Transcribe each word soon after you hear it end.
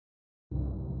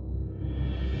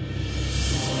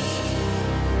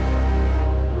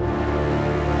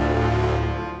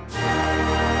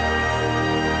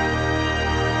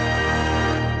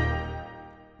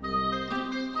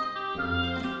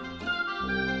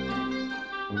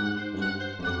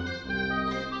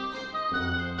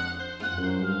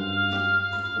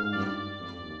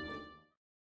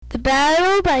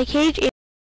battle by Cage.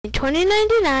 In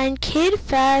 2099, Kid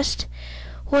Fast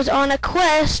was on a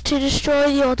quest to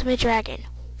destroy the ultimate dragon.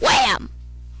 Wham!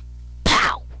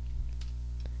 Pow!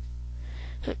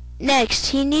 Next,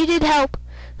 he needed help,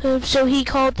 so he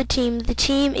called the team. The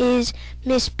team is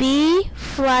Miss B,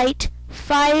 Flight,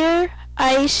 Fire,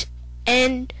 Ice,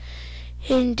 and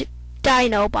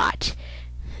Dinobot.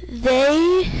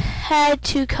 They had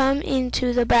to come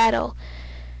into the battle.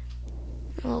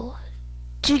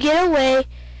 To get away,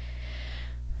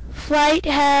 Flight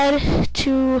had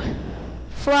to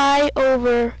fly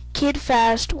over Kid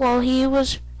Fast while he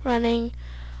was running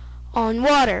on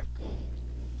water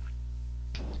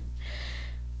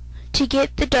to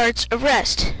get the darts of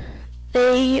rest.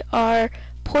 They are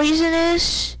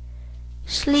poisonous,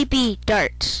 sleepy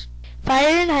darts. Fire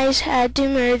and Ice had to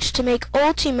merge to make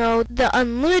Ultimo, the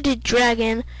unlimited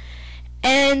dragon,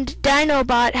 and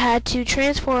Dinobot had to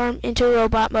transform into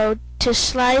robot mode to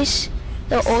slice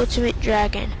the ultimate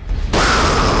dragon.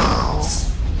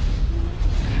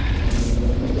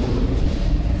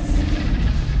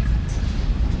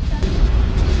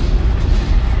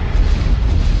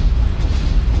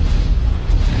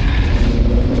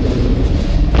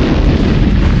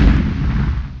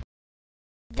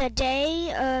 The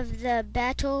day of the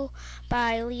battle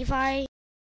by Levi.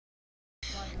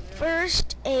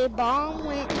 First, a bomb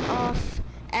went off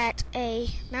at a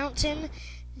mountain.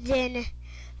 Then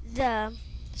the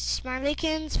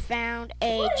Smileykins found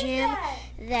a gem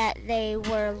that they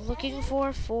were looking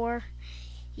for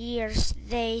years.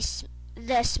 The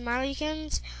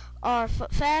Smileykins are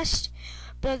Foot Fast,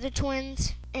 Brother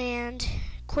Twins, and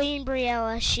Queen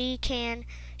Briella. She can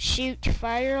shoot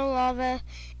fire, lava,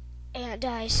 and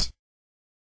ice.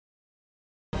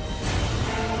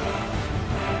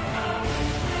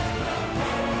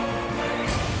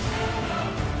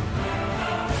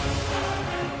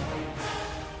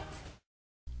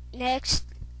 Next,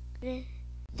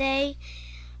 they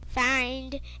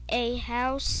find a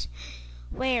house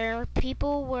where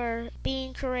people were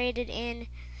being created and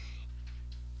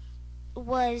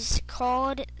was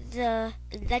called the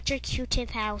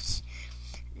Electrocutive House.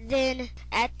 Then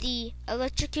at the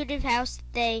Electrocutive House,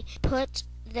 they put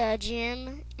the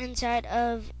gem inside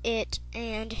of it,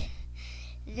 and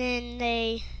then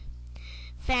they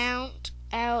found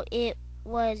out it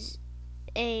was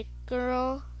a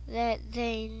girl that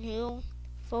they knew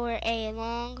for a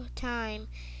long time.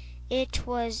 It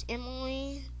was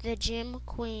Emily, the Gem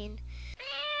Queen.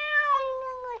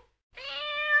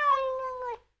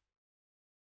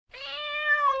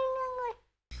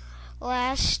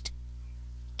 Last,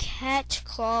 Cat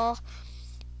Claw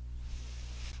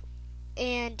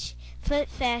and Foot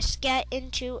Fast got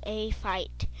into a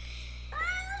fight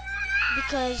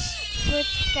because Foot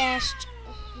Fast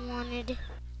wanted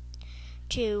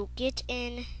to get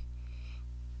in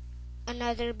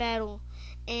another battle,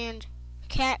 and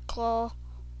Cat Claw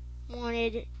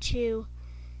wanted to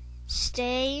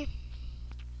stay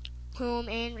home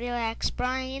and relax.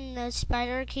 Brian, the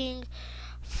Spider King,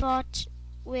 fought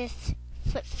with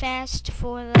Foot Fast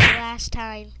for the last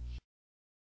time.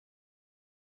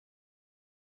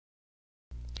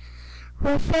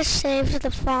 Rufus saved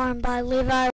the farm by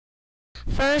Levi.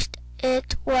 First,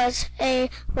 it was a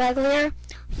regular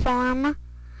farm.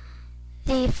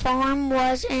 The farm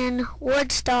was in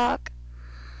Woodstock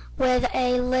with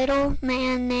a little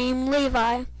man named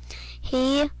Levi.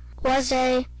 He was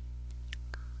a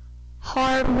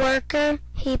hard worker.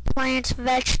 He plants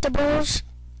vegetables.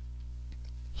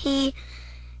 He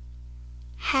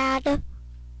had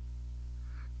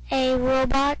a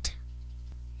robot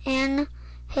in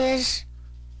his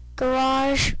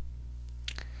garage.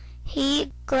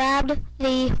 He grabbed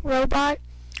the robot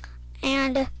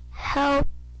and helped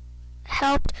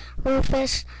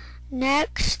Rufus.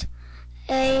 Next,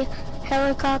 a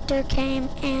helicopter came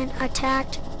and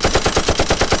tried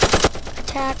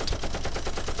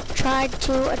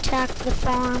to attack the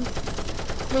farm.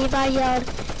 Levi yelled,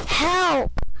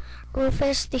 "Help!"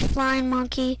 Rufus, the flying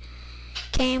monkey,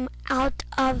 came out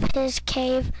of his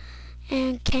cave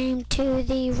and came to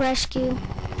the rescue.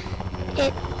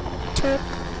 It took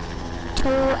 2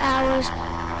 hours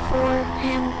for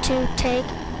him to take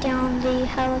down the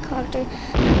helicopter,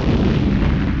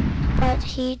 but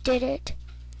he did it.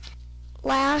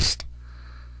 Last,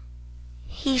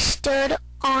 he stood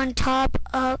on top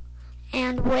of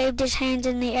and waved his hands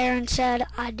in the air and said,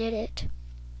 "I did it."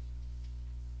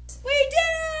 We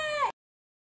did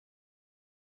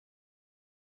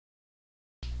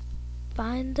it!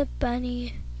 Find the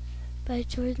Bunny by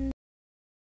Jordan.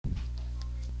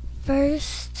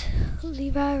 First,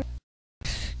 Levi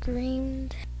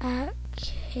screamed at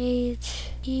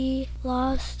Cage he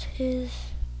lost his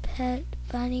pet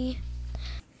bunny.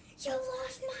 You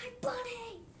lost my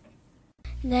bunny!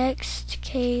 Next,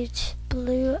 Cage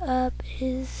blew up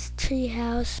his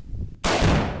treehouse.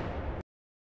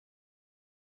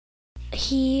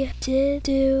 He did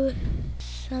do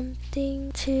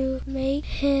something to make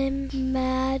him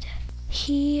mad.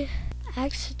 He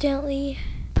accidentally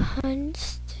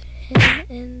punched him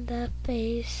in the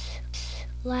face.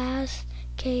 Last,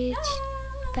 Cage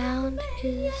found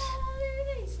his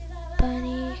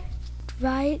bunny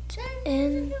right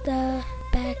in the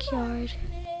backyard.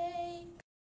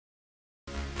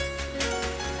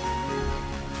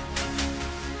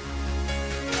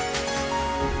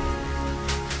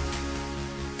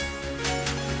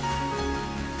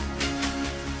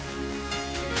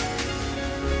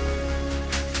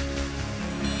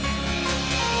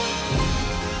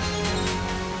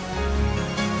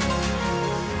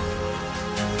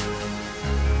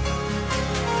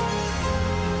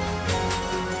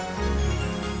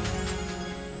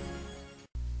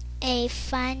 A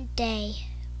Fun Day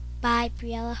by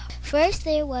Briella. First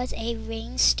there was a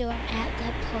rainstorm at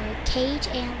the park. Cage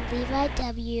and Levi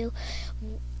W.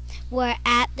 were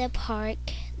at the park.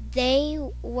 They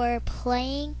were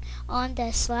playing on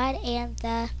the slide and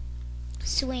the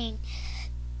swing.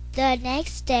 The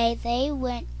next day they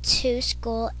went to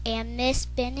school and Miss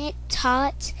Bennett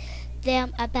taught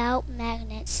them about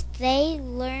magnets. They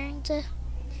learned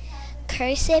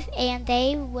cursive and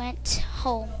they went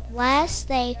home. Last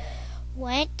they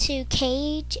went to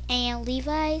Cage and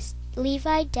Levi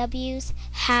W's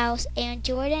house, and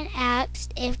Jordan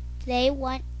asked if they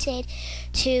wanted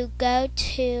to go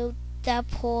to the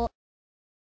pool.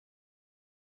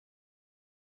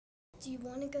 Do you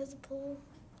want to go to the pool?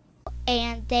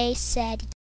 And they said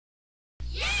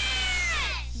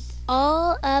yes!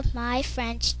 All of my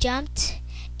friends jumped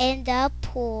in the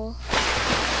pool.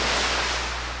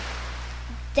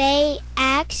 They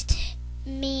asked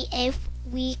me if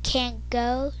we can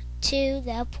go to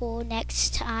the pool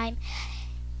next time.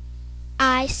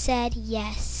 I said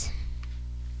yes.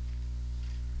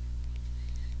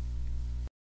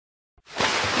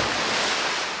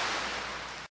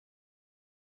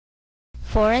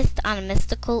 Forest on a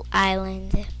Mystical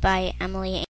Island by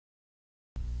Emily.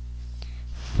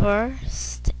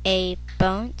 First, a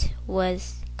boat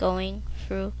was going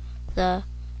through the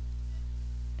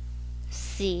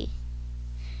sea.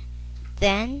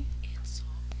 Then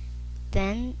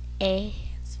a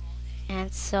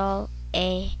saw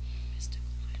a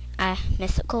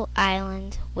mystical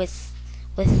island with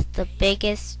the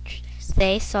biggest.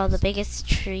 They saw the biggest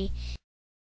tree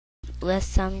with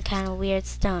some kind of weird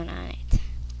stone on it.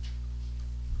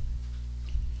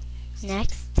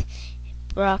 Next,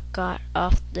 Brock got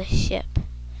off the ship.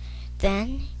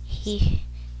 Then he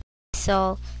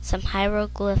saw some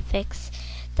hieroglyphics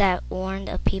that warned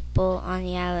of people on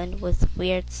the island with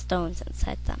weird stones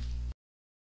inside them.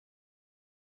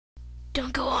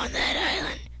 Don't go on that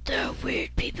island. There are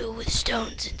weird people with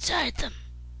stones inside them.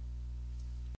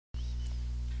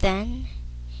 Then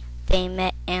they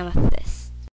met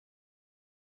Amethyst.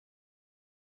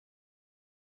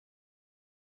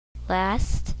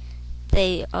 Last,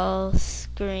 they all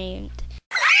screamed.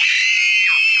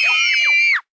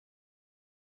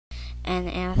 And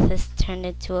Amethyst turned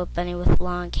into a bunny with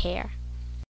long hair.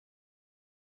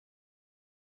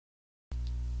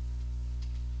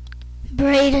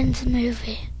 Braden's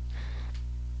movie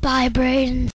by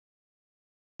Braden.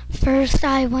 First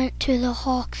I went to the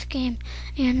Hawks game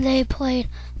and they played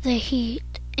the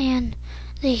Heat and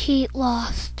the Heat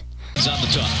lost. He's on the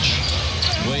touch.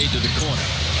 Wade to the corner.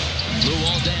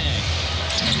 Luol Deng.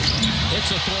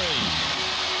 It's a three.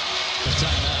 The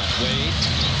timeout. Wade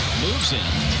moves in.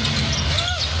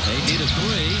 They need a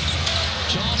three.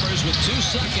 Chalmers with 2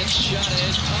 seconds. Shot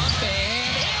is up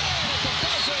and at the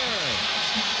buzzer.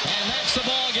 And that's the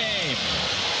ball game.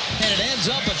 And it ends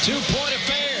up a 2-point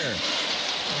affair.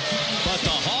 But the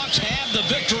Hawks have the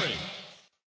victory.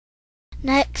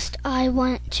 Next I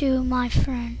went to my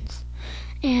friends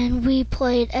and we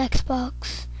played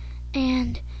Xbox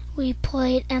and we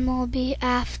played MLB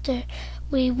after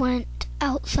we went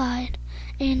outside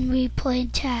and we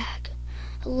played tag.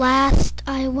 Last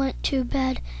I went to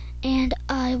bed and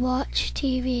I watched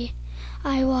TV.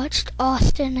 I watched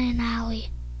Austin and Ally.